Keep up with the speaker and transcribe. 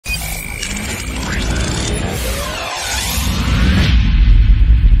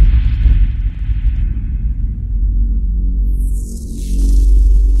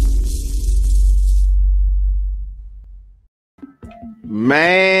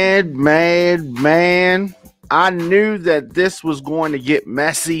Man. I knew that this was going to get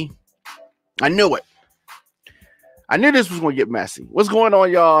messy. I knew it. I knew this was going to get messy. What's going on,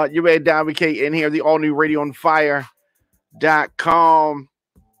 y'all? You ready down with Kate in here, the all new radioonfire.com.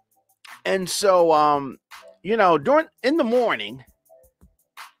 And so, in the morning,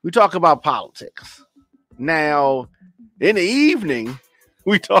 we talk about politics. Now, in the evening,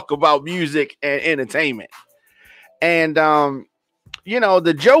 we talk about music and entertainment. And,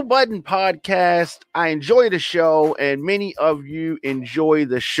 the Joe Budden Podcast, I enjoy the show, and many of you enjoy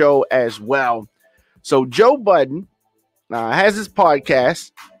the show as well. So Joe Budden has his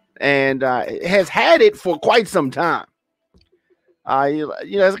podcast and has had it for quite some time.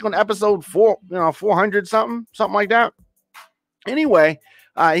 It's on episode 400 something like that. Anyway,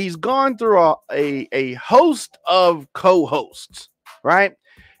 he's gone through a host of co-hosts, right?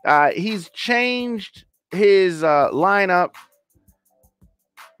 He's changed his lineup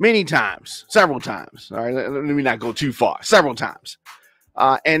several times. All right, let me not go too far. Several times.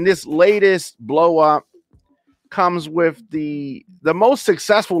 And this latest blow up comes with the most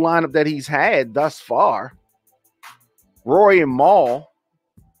successful lineup that he's had thus far. Rory MAL.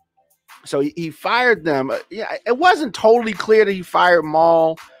 So he fired them. It wasn't totally clear that he fired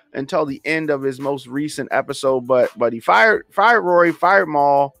MAL until the end of his most recent episode, but he fired Rory, fired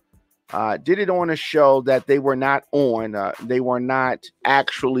MAL. Did it on a show that they were not on. They were not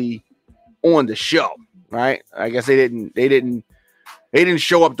actually on the show, right? I guess they didn't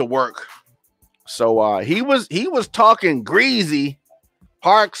show up to work. So he was talking greasy.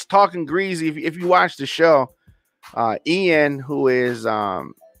 Parks talking greasy. If you watch the show, Ian, who is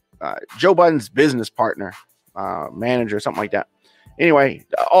Joe Budden's business partner, manager, something like that. Anyway,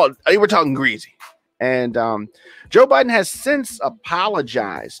 they were talking greasy, and Joe Budden has since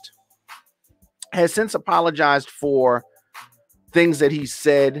apologized for things that he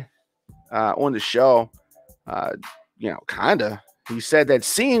said on the show. He said that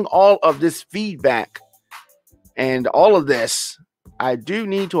seeing all of this feedback and all of this, I do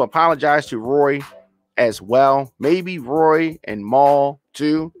need to apologize to Roy as well. Maybe Roy and MAL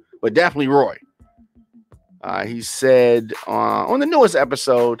too, but definitely Roy. He said on the newest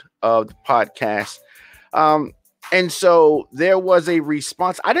episode of the podcast. And so there was a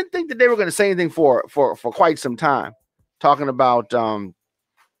response. I didn't think that they were going to say anything for quite some time, talking about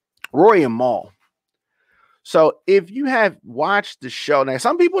Rory and MAL. So if you have watched the show, now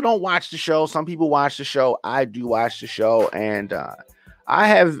some people don't watch the show, some people watch the show. I do watch the show, and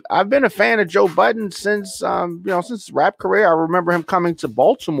I've been a fan of Joe Budden since since his rap career. I remember him coming to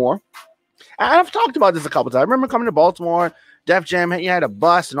Baltimore. I've talked about this a couple times. I remember coming to Baltimore, Def Jam. He had a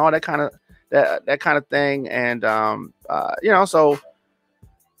bus and all that kind of. That kind of thing. And,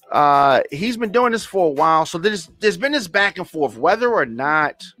 he's been doing this for a while. So there's been this back and forth, whether or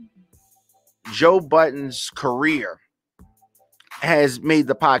not Joe Budden's career has made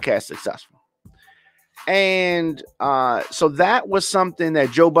the podcast successful. And so that was something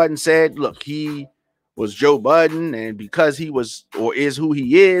that Joe Budden said, look, he was Joe Budden, and because he was or is who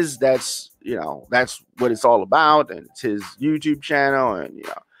he is, that's what it's all about. And it's his YouTube channel, and,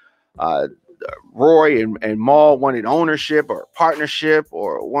 Roy and MAL wanted ownership or partnership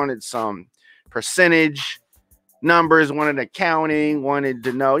or wanted some percentage numbers, wanted accounting, wanted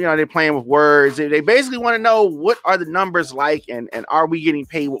to know, they're playing with words. They basically want to know, what are the numbers like, and are we getting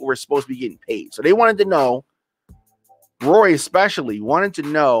paid what we're supposed to be getting paid? So they wanted to know, Roy especially wanted to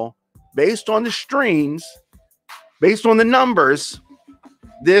know, based on the streams, based on the numbers,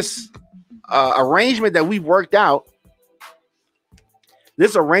 this arrangement that we've worked out,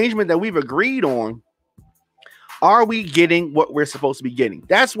 this arrangement that we've agreed on, are we getting what we're supposed to be getting?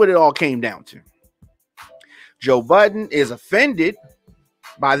 That's what it all came down to. Joe Budden is offended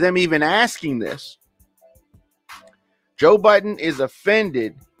by them even asking this. Joe Budden is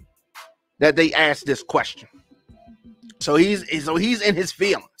offended that they asked this question. So he's in his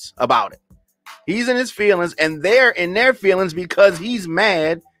feelings about it. He's in his feelings, and they're in their feelings because he's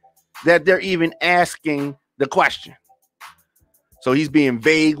mad that they're even asking the question. So he's being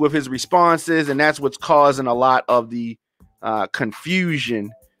vague with his responses, and that's what's causing a lot of the confusion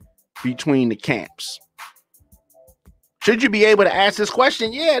between the camps. Should you be able to ask this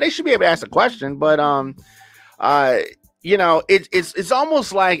question? Yeah, they should be able to ask the question, but it's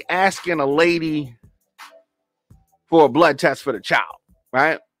almost like asking a lady for a blood test for the child,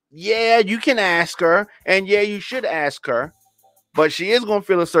 right? Yeah, you can ask her, and yeah, you should ask her, but she is going to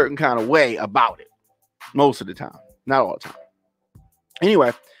feel a certain kind of way about it most of the time, not all the time.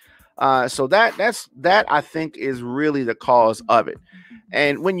 Anyway, so that I think is really the cause of it.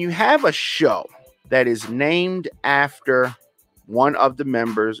 And when you have a show that is named after one of the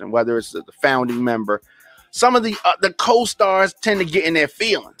members, and whether it's the founding member, some of the co-stars tend to get in their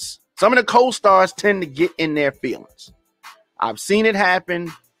feelings. Some of the co-stars tend to get in their feelings. I've seen it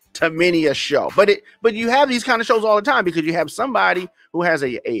happen to many a show, but you have these kind of shows all the time because you have somebody who has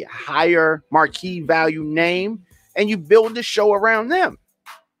a higher marquee value name, and you build the show around them.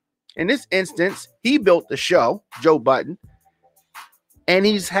 In this instance, he built the show, Joe Budden, and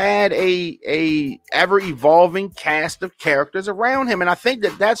he's had a ever evolving cast of characters around him, and I think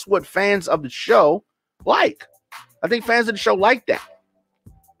that's what fans of the show like. I think fans of the show like that.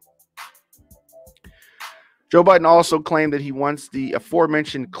 Joe Budden also claimed that he wants the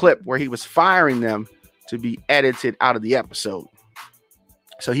aforementioned clip where he was firing them to be edited out of the episode.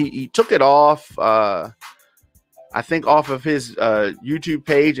 So he took it off, I think off of his YouTube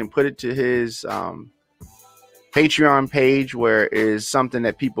page and put it to his Patreon page, where it is something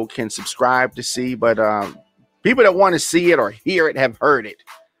that people can subscribe to see. But people that want to see it or hear it have heard it.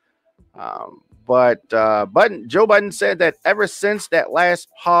 But Joe Budden said that ever since that last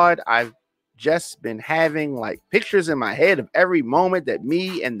pod, I've just been having like pictures in my head of every moment that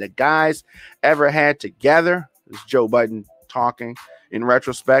me and the guys ever had together. This is Joe Budden talking in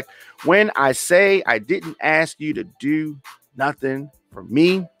retrospect. When I say I didn't ask you to do nothing for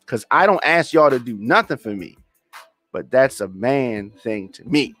me, because I don't ask y'all to do nothing for me, but that's a man thing to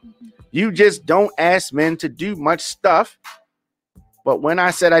me. You just don't ask men to do much stuff. But when I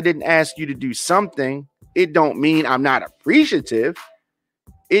said I didn't ask you to do something, it don't mean I'm not appreciative.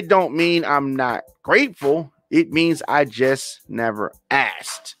 It don't mean I'm not grateful. It means I just never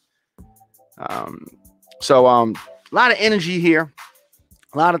asked. So a lot of energy here,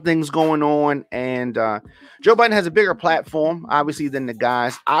 a lot of things going on, and Joe Budden has a bigger platform, obviously, than the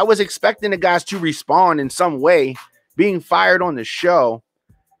guys. I was expecting the guys to respond in some way. Being fired on the show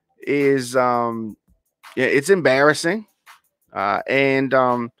is it's embarrassing, and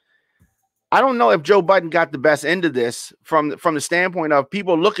I don't know if Joe Budden got the best end of this from the standpoint of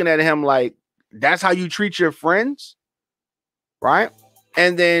people looking at him like, that's how you treat your friends, right?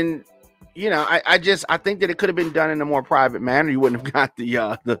 And then, I think that it could have been done in a more private manner. You wouldn't have got the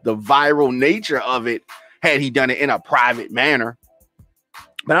viral nature of it had he done it in a private manner.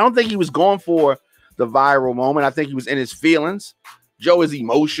 But I don't think he was going for the viral moment. I think he was in his feelings. Joe is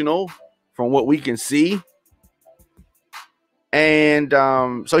emotional from what we can see. And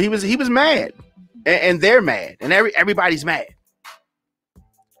so he was mad, and they're mad, and everybody's mad.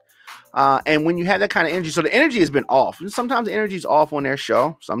 And when you have that kind of energy, so the energy has been off. And sometimes the energy is off on their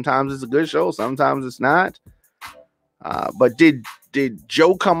show. Sometimes it's a good show. Sometimes it's not. But did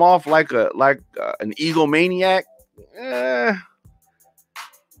Joe come off like an egomaniac?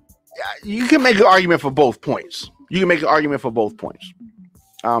 You can make an argument for both points.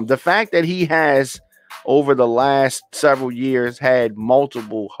 The fact that he has, over the last several years, had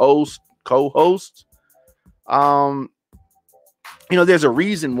multiple co-hosts. There's a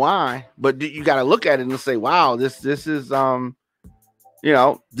reason why, but you got to look at it and say, wow, this is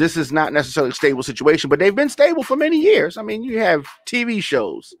this is not necessarily a stable situation, but they've been stable for many years. I mean, you have TV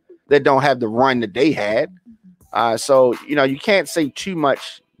shows that don't have the run that they had. So you can't say too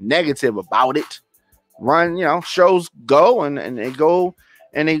much negative about it. Shows go and they go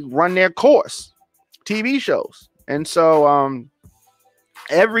and they run their course. TV shows. And so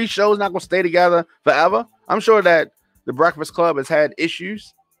every show is not going to stay together forever. I'm sure that the Breakfast Club has had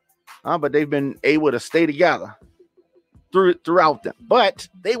issues, but they've been able to stay together throughout them. But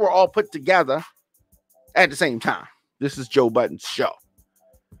they were all put together at the same time. This is Joe Budden's show.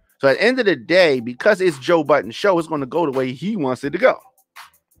 So at the end of the day, because it's Joe Budden's show, it's going to go the way he wants it to go.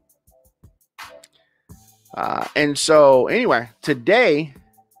 And so anyway, today,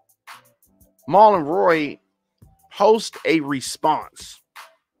 Mal and Rory post a response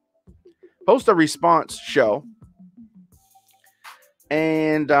show,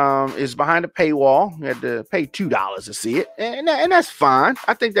 and is behind a paywall. You had to pay $2 to see it, and that's fine.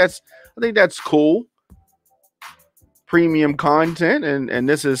 I think that's cool. Premium content, and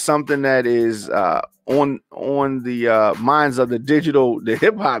this is something that is on the minds of the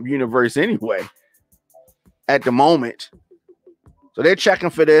hip hop universe anyway at the moment. So they're checking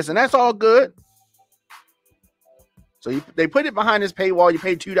for this, and that's all good. So they put it behind this paywall. You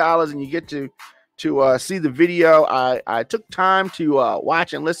pay $2, and you get to see the video. I took time to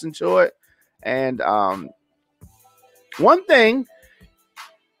watch and listen to it, and one thing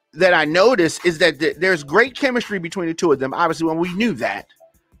that I noticed is that there's great chemistry between the two of them. Obviously, when we knew that,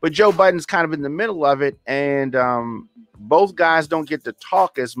 but Joe Budden's kind of in the middle of it, and both guys don't get to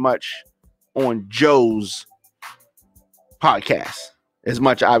talk as much on Joe's podcast as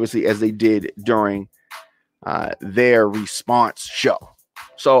much, obviously, as they did during their response show.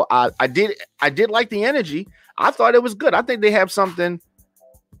 So I did like the energy. I thought it was good. I think they have something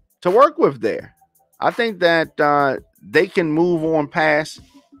to work with there. I think that they can move on past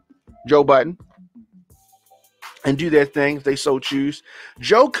Joe Budden and do their thing if they so choose.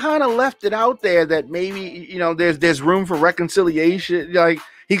 Joe kind of left it out there that maybe, there's room for reconciliation. Like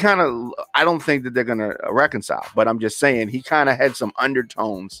I don't think that they're going to reconcile, but I'm just saying he kind of had some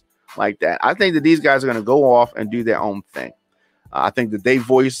undertones like that. I think that these guys are going to go off and do their own thing. I think that they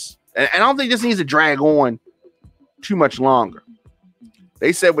voice, and I don't think this needs to drag on too much longer.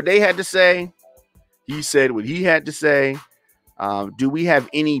 They said what they had to say. He said what he had to say. Do we have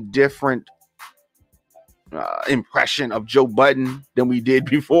any different impression of Joe Budden than we did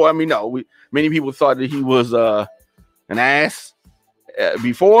before? I mean, no. Many people thought that he was an ass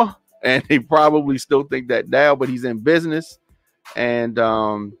before, and they probably still think that now. But he's in business, and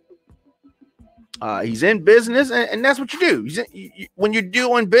he's in business, and that's what you do. When you're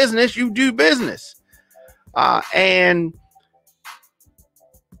doing business, you do business, and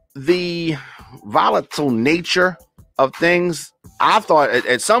the volatile nature of things, I thought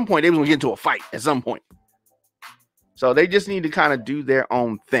at some point they was going to get into a fight at some point. So they just need to kind of do their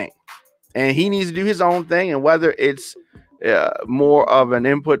own thing. And he needs to do his own thing. And whether it's more of an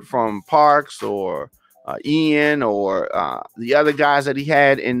input from Parks or Ian or the other guys that he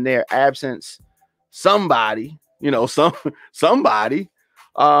had in their absence, somebody, somebody.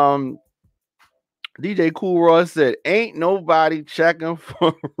 DJ Cool Ross said, ain't nobody checking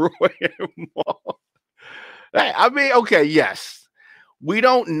for Rory MAL. I mean, okay, yes. We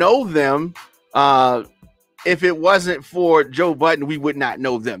don't know them. If it wasn't for Joe Budden, we would not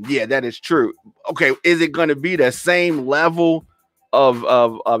know them. Yeah, that is true. Okay, is it going to be the same level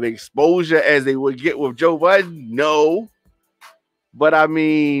of exposure as they would get with Joe Budden? No. But I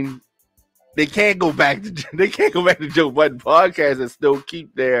mean, they can't go back to Joe Budden Podcast and still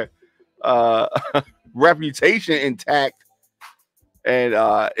keep their reputation intact. And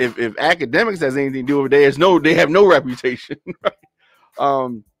if academics has anything to do with it, they have no reputation.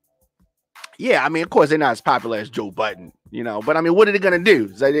 Yeah, I mean, of course they're not as popular as Joe Budden, but I mean, what are they gonna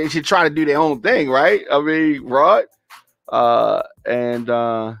do? So they should try to do their own thing, right? I mean, Rod.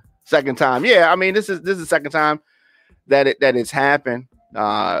 And second time, yeah. I mean, this is the second time that it's happened.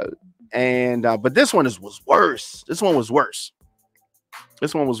 But this one was worse. This one was worse.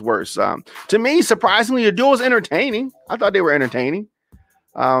 To me, surprisingly, the duo was entertaining. I thought they were entertaining.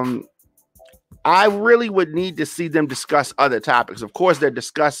 I really would need to see them discuss other topics. Of course, they're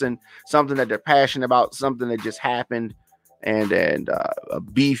discussing something that they're passionate about, something that just happened, and a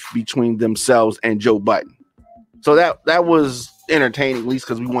beef between themselves and Joe Budden. So that was entertaining, at least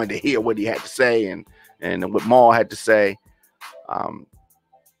because we wanted to hear what he had to say and what Mal had to say.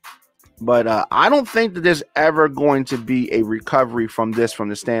 But I don't think that there's ever going to be a recovery from this, from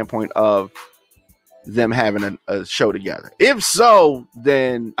the standpoint of them having a show together. If so,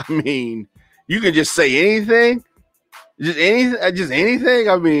 then I mean, you can just say anything, just anything.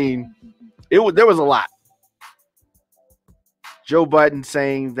 I mean, there was a lot. Joe Budden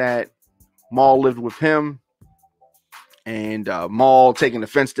saying that Mal lived with him, and Mal taking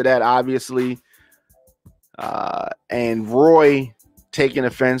offense to that, obviously, and Roy taking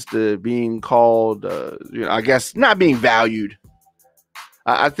offense to being called, I guess, not being valued.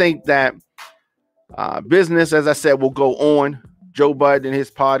 I think that business, as I said, will go on. Joe Budden and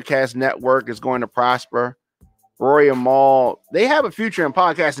his podcast network is going to prosper. Rory and Mal, they have a future in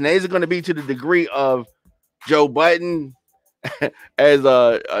podcasting. Is it going to be to the degree of Joe Budden, as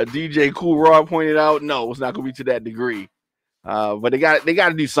DJ Cool Raw pointed out? No, it's not going to be to that degree. But they got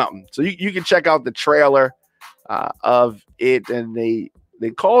to do something. So you can check out the trailer of it, and they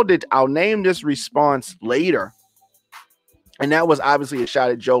called it "I'll Name This Response Later," and that was obviously a shot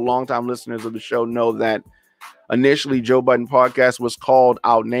at Joe. Longtime listeners of the show know that initially Joe Budden Podcast was called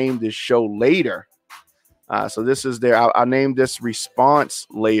 "I'll Name This Show Later." So this is I'll name this response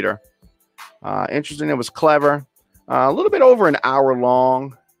later. Interesting. It was clever. A little bit over an hour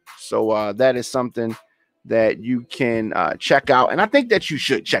long. So that is something that you can check out, and I think that you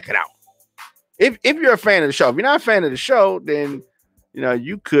should check it out. If you're a fan of the show. If you're not a fan of the show, then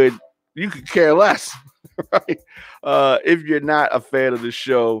you could care less, right? If you're not a fan of the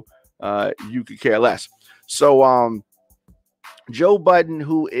show, you could care less. So Joe Budden,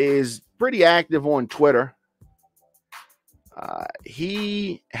 who is pretty active on Twitter,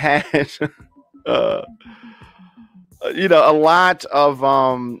 he had a lot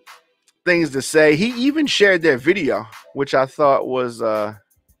of things to say. He even shared their video, which I thought was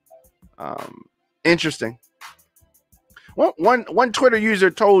interesting. One Twitter user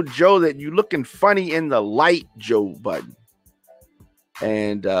told Joe that you looking funny in the light, Joe Budden.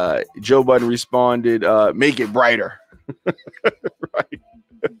 And Joe Budden responded, make it brighter. Right.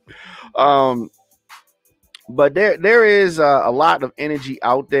 But there is a lot of energy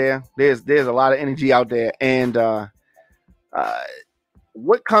out there. There's a lot of energy out there. And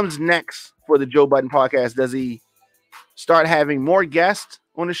what comes next for the Joe Budden podcast? Does he start having more guests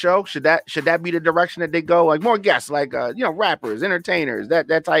on the show? Should that be the direction that they go? Like more guests, like rappers, entertainers,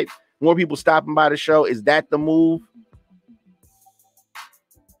 that type, more people stopping by the show. Is that the move?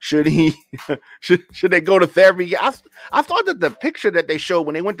 Should he should they go to therapy? I thought that the picture that they showed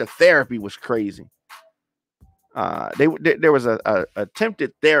when they went to therapy was crazy. There was a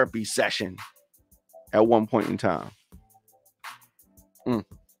attempted therapy session at one point in time.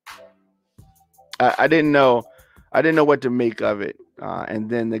 I didn't know what to make of it. And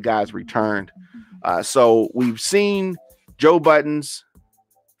then the guys returned. So we've seen Joe Budden's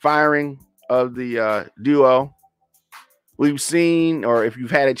firing of the duo. We've seen, or if you've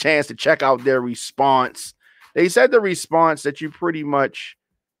had a chance to check out their response, they said the response that you pretty much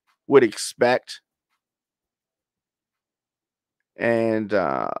would expect. And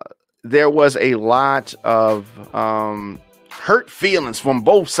there was a lot of hurt feelings from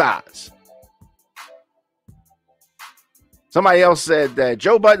both sides. Somebody else said that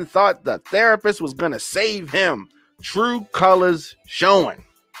Joe Budden thought the therapist was going to save him. True colors showing.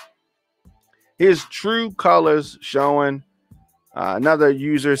 His true colors showing. Another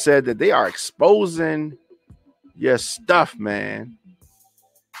user said that they are exposing your stuff, man.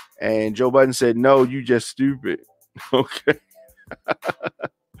 And Joe Budden said, no, you just stupid. Okay.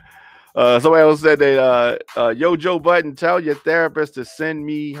 Somebody else said that, yo, Joe Budden, tell your therapist to send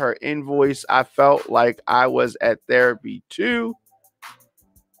me her invoice. I felt like I was at therapy too.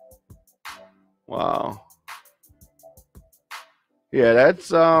 Wow. Yeah,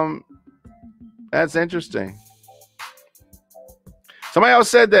 that's interesting. Somebody else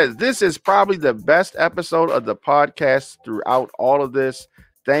said that this is probably the best episode of the podcast throughout all of this.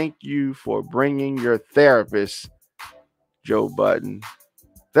 Thank you for bringing your therapist, Joe Budden.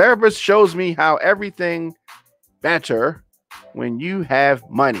 Therapist shows me how everything better when you have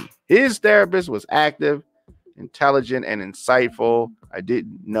money. His therapist was active, intelligent, and insightful. I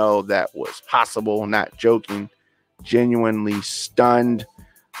didn't know that was possible. Not joking. Genuinely stunned.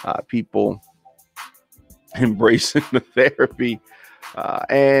 People embracing the therapy.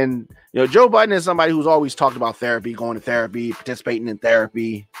 And Joe Budden is somebody who's always talked about therapy, going to therapy, participating in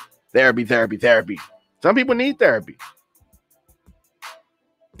therapy. Some people need therapy.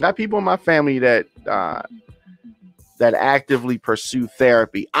 Got people in my family that actively pursue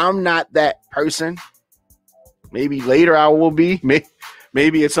therapy. I'm not that person. Maybe later I will be.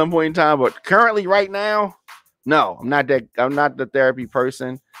 Maybe at some point in time, but currently, right now, no, I'm not the therapy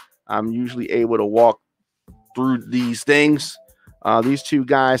person. I'm usually able to walk through these things. These two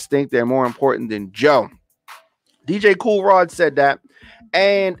guys think they're more important than Joe. DJ Cool Rod said that,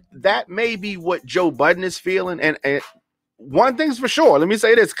 and that may be what Joe Budden is feeling. And one thing's for sure. Let me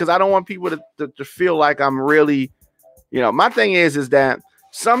say this, because I don't want people to feel like I'm really, my thing is that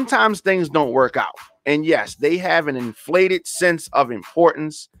sometimes things don't work out. And yes, they have an inflated sense of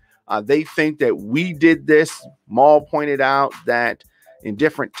importance. They think that we did this. Maul pointed out that in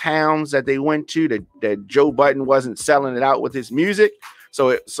different towns that they went to, that Joe Budden wasn't selling it out with his music. So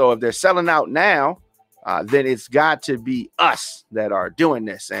if they're selling out now, then it's got to be us that are doing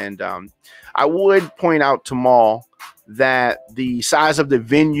this. And I would point out to Maul that the size of the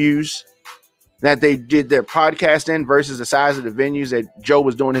venues that they did their podcast in versus the size of the venues that Joe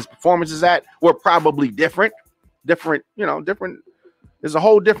was doing his performances at were probably different. Different. There's a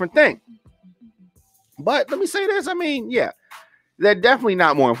whole different thing. But let me say this. I mean, yeah. They're definitely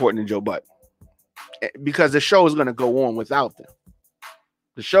not more important than Joe Budden, because the show is going to go on without them.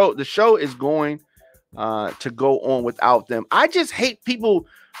 The show is going to go on without them. I just hate people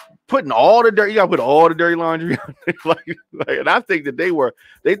putting all the dirt. You got to put all the dirty laundry on there. And I think that they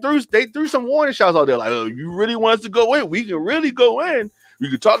threw some warning shots out there. Like, oh, you really want us to go in? We can really go in.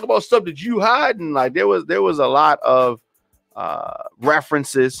 We can talk about stuff that you hide. And like there was a lot of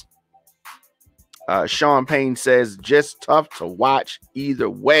references. Sean Payne says, just tough to watch either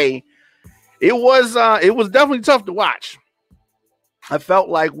way. It was definitely tough to watch. I felt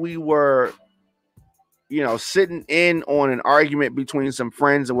like we were, sitting in on an argument between some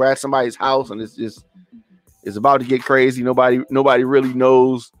friends, and we're at somebody's house, and it's about to get crazy. Nobody really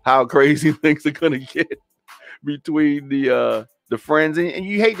knows how crazy things are gonna get between the friends, and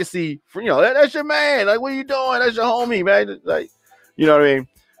you hate to see, that's your man. Like, what are you doing? That's your homie, man. Like, you know what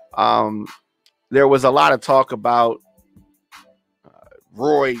I mean? There was a lot of talk about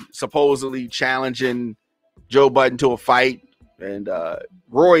Roy supposedly challenging Joe Budden to a fight. And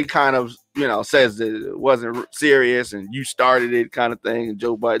Roy kind of, says that it wasn't serious and you started it kind of thing. And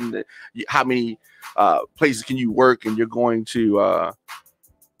Joe Budden, how many places can you work and you're going to,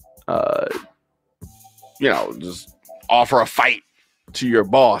 just offer a fight to your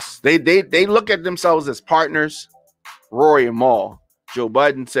boss. They look at themselves as partners, Rory and Mal. Joe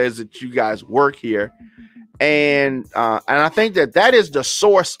Budden says that you guys work here. And I think that is the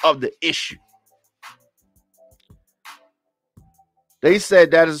source of the issue. They said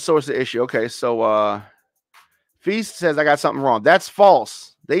that is the source of the issue. Okay, so Feast says I got something wrong. That's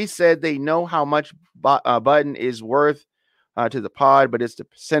false. They said they know how much Budden is worth to the pod, but it's the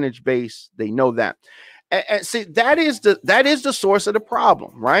percentage base. They know that. And see, that is the source of the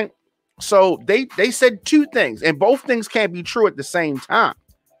problem, right? So they said two things, and both things can't be true at the same time.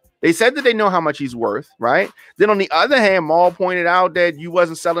 They said that they know how much he's worth, right? Then on the other hand, Mal pointed out that you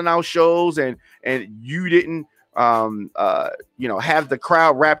wasn't selling out shows and you didn't have the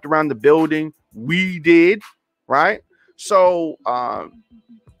crowd wrapped around the building. We did, right? So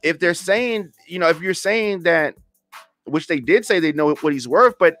if they're saying, if you're saying that, which they did say they know what he's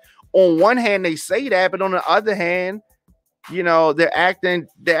worth, but on one hand they say that, but on the other hand, they're acting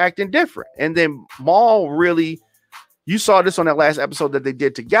different. And then Mal really, you saw this on that last episode that they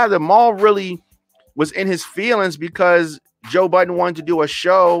did together. Mal really was in his feelings because Joe Budden wanted to do a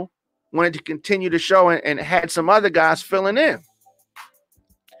show, wanted to continue the show, and had some other guys filling in.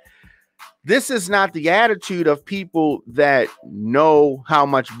 This is not the attitude of people that know how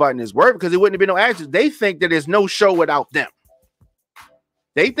much Budden is worth, because it wouldn't have been no attitude. They think that there's no show without them.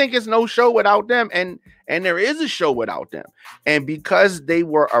 They think it's no show without them, and there is a show without them. And because they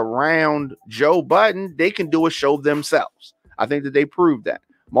were around Joe Budden, they can do a show themselves. I think that they proved that.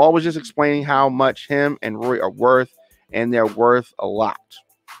 Mal was just explaining how much him and Roy are worth, and they're worth a lot.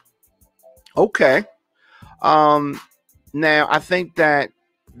 Okay. Now I think that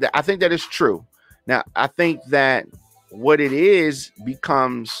is true. Now I think that what it is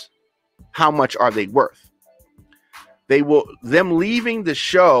becomes how much are they worth? Them leaving the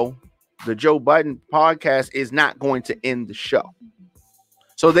show, the Joe Budden podcast, is not going to end the show.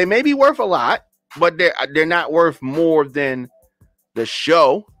 So they may be worth a lot, but they're not worth more than the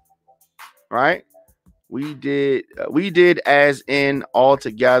show, right? We did as in all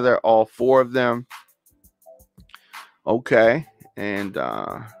together, all four of them. Okay. And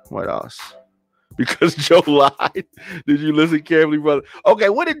what else? Because Joe lied. Did you listen carefully, brother? Okay,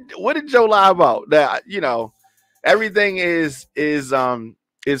 what did Joe lie about? That everything is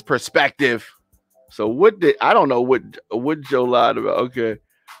perspective. So I don't know what Joe lied about. Okay.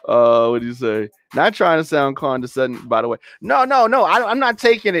 What do you say? Not trying to sound condescending, by the way. No. I'm not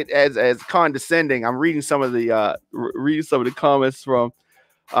taking it as condescending. I'm reading some of the comments from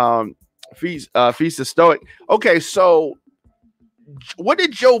Feast of Stoic. Okay, so what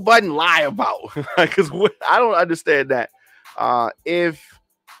did Joe Budden lie about? Because I don't understand that. If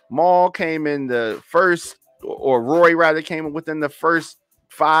Mal came in the first, or Roy rather came in within the first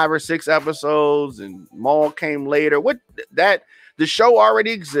 5 or 6 episodes, and Mal came later, the show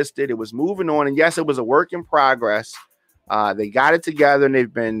already existed. It was moving on, and yes, it was a work in progress. They got it together, and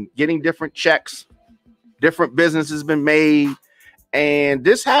they've been getting different checks. Different businesses been made, and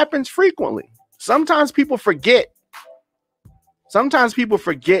this happens frequently. Sometimes people forget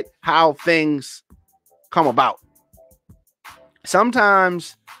how things come about.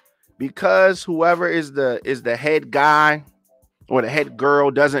 Sometimes because whoever is the head guy or the head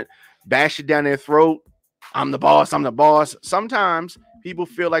girl doesn't bash it down their throat, I'm the boss. Sometimes people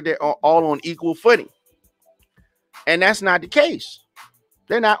feel like they're all on equal footing. And that's not the case.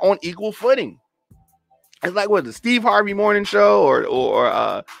 They're not on equal footing. It's like the Steve Harvey morning show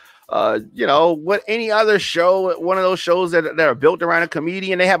or what any other show, one of those shows that are built around a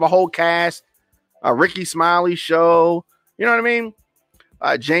comedian. They have a whole cast, a Ricky Smiley show. You know what I mean?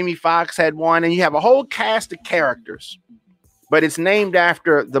 Jamie Foxx had one, and you have a whole cast of characters, but it's named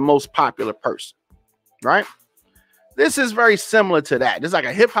after the most popular person, right? This is very similar to that. It's like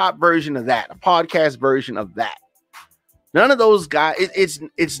a hip hop version of that, a podcast version of that. None of those guys.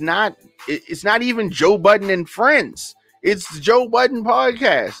 It's not even Joe Budden and Friends. It's Joe Budden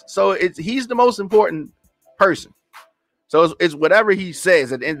Podcast. So he's the most important person. So it's whatever he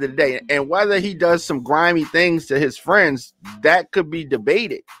says at the end of the day. And whether he does some grimy things to his friends, that could be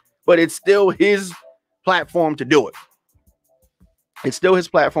debated. But it's still his platform to do it.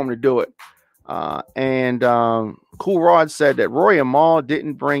 Cool Rod said that Roy and Mal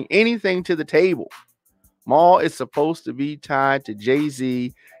didn't bring anything to the table. Mal is supposed to be tied to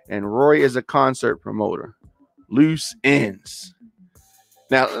Jay-Z, and Roy is a concert promoter. Loose ends.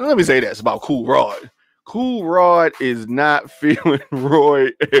 Now, let me say this about Cool Rod. Cool Rod is not feeling Roy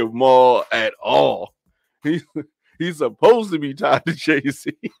and Mal at all. He's supposed to be tied to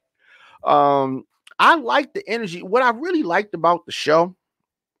Jay-Z. I like the energy. What I really liked about the show,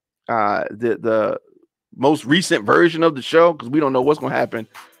 the most recent version of the show, because we don't know what's going to happen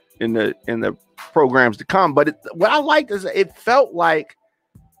in the programs to come. But what I liked is it felt like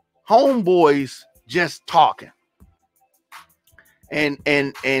homeboys just talking,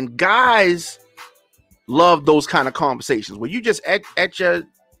 and guys love those kind of conversations where you just at your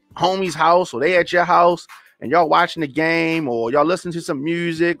homie's house or they at your house and y'all watching the game or y'all listening to some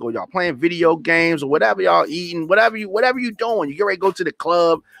music or y'all playing video games or whatever y'all eating, whatever you doing, you get ready to go to the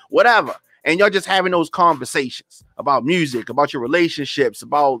club, whatever. And y'all just having those conversations about music, about your relationships,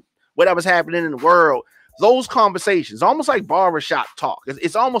 about whatever's happening in the world. Those conversations, almost like barbershop talk.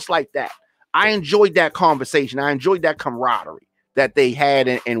 It's almost like that. I enjoyed that conversation. I enjoyed that camaraderie that they had,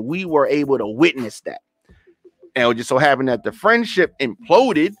 and we were able to witness that. And it just so happened that the friendship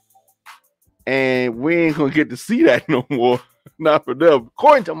imploded, and we ain't gonna get to see that no more. Not for them.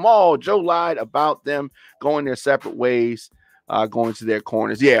 According to Mal, Joe lied about them going their separate ways, going to their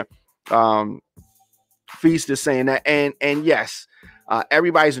corners. Yeah. Feast is saying that, and yes,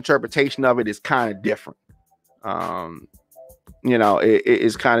 everybody's interpretation of it is kind of different. It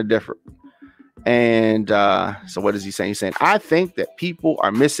is kind of different. And so what is he saying? He's saying, I think that people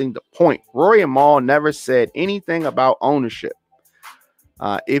are missing the point. Rory and Mal never said anything about ownership.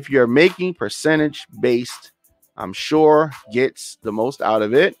 If you're making percentage based, I'm sure gets the most out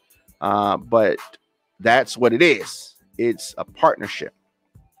of it. But that's what it is. It's a partnership.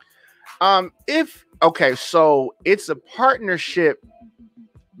 So it's a partnership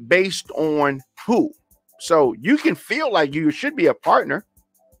based on who? So you can feel like you should be a partner.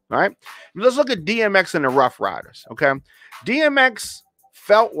 All right. Let's look at DMX and the Rough Riders. Okay. DMX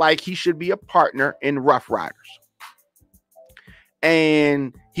felt like he should be a partner in Rough Riders.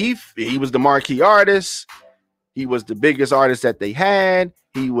 And he was the marquee artist. He was the biggest artist that they had.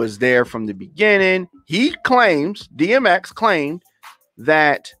 He was there from the beginning. DMX claimed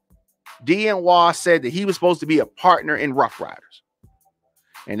that DNY said that he was supposed to be a partner in Rough Riders.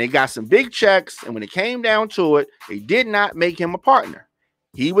 And they got some big checks. And when it came down to it, they did not make him a partner.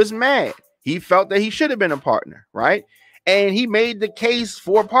 He was mad. He felt that he should have been a partner, right? And he made the case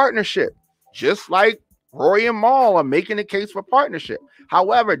for partnership, just like Rory and Mal are making the case for partnership.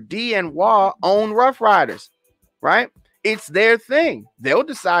 However, DNY own Rough Riders, right? It's their thing. They'll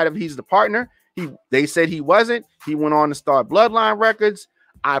decide if he's the partner. They said he wasn't. He went on to start Bloodline Records.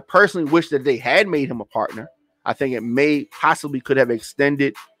 I personally wish that they had made him a partner. I think it could have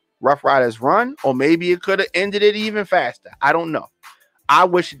extended Rough Riders' run, or maybe it could have ended it even faster. I don't know. I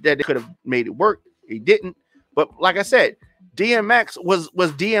wish that they could have made it work. He didn't. But like I said, DMX was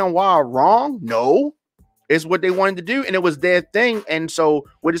DNY wrong? No. It's what they wanted to do, and it was their thing. And so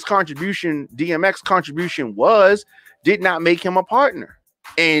what his contribution, DMX contribution did not make him a partner.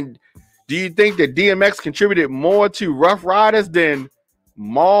 And do you think that DMX contributed more to Rough Riders than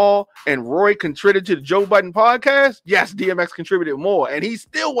Mal and Roy contributed to the Joe Budden podcast? Yes, DMX contributed more, and he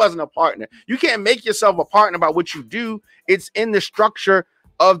still wasn't a partner. You can't make yourself a partner by what you do. It's in the structure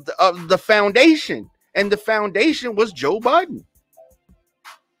of the foundation, and the foundation was Joe Budden.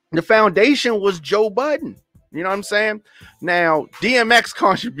 The foundation was Joe Budden. You know what I'm saying? Now, DMX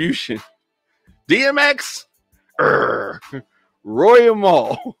contribution. DMX, Roy and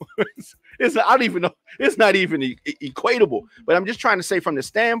Mal. I don't even know. It's not even equatable. But I'm just trying to say from the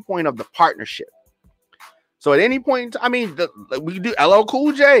standpoint of the partnership. So at any point, we do LL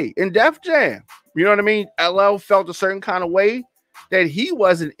Cool J in Def Jam. You know what I mean? LL felt a certain kind of way that he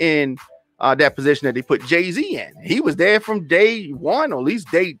wasn't in that position that they put Jay-Z in. He was there from day one, or at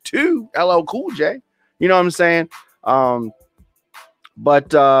least day two, LL Cool J. You know what I'm saying?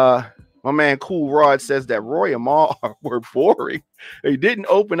 But my man Cool Rod says that Roy and Mal were boring. They didn't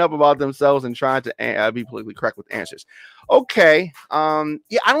open up about themselves and trying to be politically correct with answers. Okay. I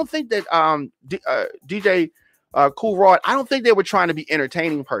don't think that DJ Cool Rod, I don't think they were trying to be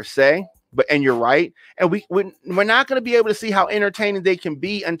entertaining per se. And you're right. And we're not going to be able to see how entertaining they can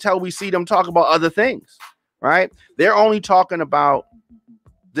be until we see them talk about other things, right? They're only talking about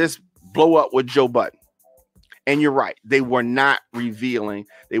this blow up with Joe Budden. And you're right. They were not revealing.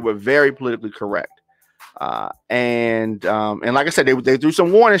 They were very politically correct. And like I said, they threw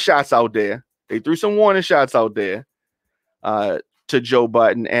some warning shots out there. To Joe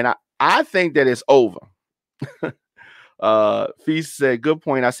Budden. And I think that it's over. Feast said, good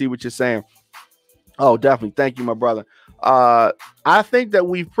point. I see what you're saying. Oh, definitely. Thank you, my brother. I think that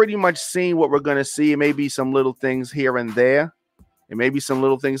we've pretty much seen what we're going to see. Maybe some little things here and there. There may be some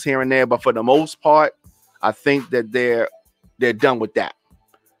little things here and there, but for the most part, I think that they're done with that.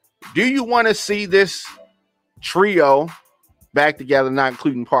 Do you want to see this trio back together, not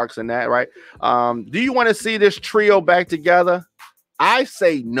including Parks and that, right? Do you want to see this trio back together? I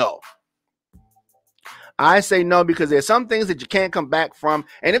say no. I say no because there's some things that you can't come back from,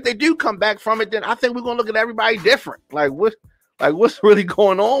 and if they do come back from it, then I think we're gonna look at everybody different. What's really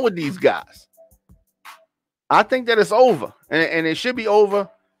going on with these guys? I think that it's over, and it should be over.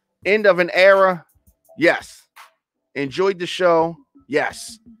 End of an era. Yes. Enjoyed the show.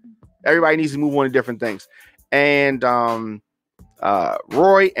 Yes. Everybody needs to move on to different things. And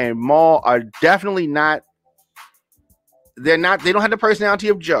Rory and Mal are definitely not. They don't have the personality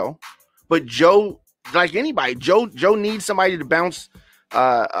of Joe, but Joe, like anybody, Joe needs somebody to bounce,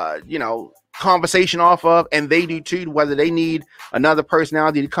 conversation off of, and they do too. Whether they need another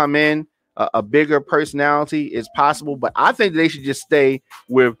personality to come in, a bigger personality is possible, but I think they should just stay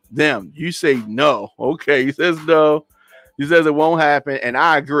with them. You say no, okay? He says no. He says it won't happen, and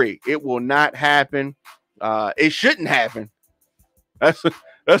I agree. It will not happen. It shouldn't happen. That's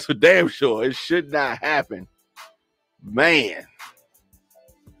for damn sure. It should not happen, man.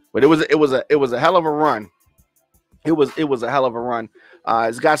 But it was a hell of a run. It was a hell of a run.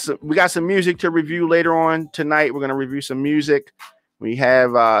 We got some music to review later on tonight. We're gonna review some music. We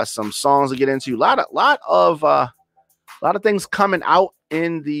have some songs to get into. A lot of things coming out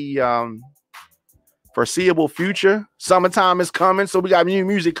in the foreseeable future. Summertime is coming, so we got new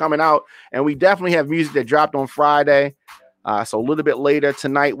music coming out, and we definitely have music that dropped on Friday. So a little bit later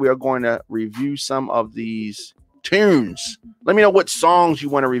tonight, we are going to review some of these tunes. Let me know what songs you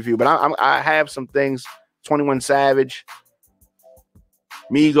want to review, but I have some things. 21 Savage,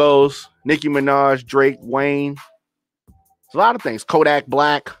 Migos, Nicki Minaj, Drake, Wayne. There's a lot of things. Kodak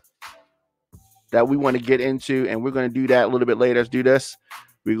Black that we want to get into, and we're going to do that a little bit later. Let's do this.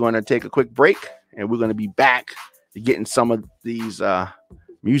 We're going to take a quick break, and we're going to be back to getting some of these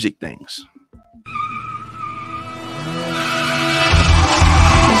music things.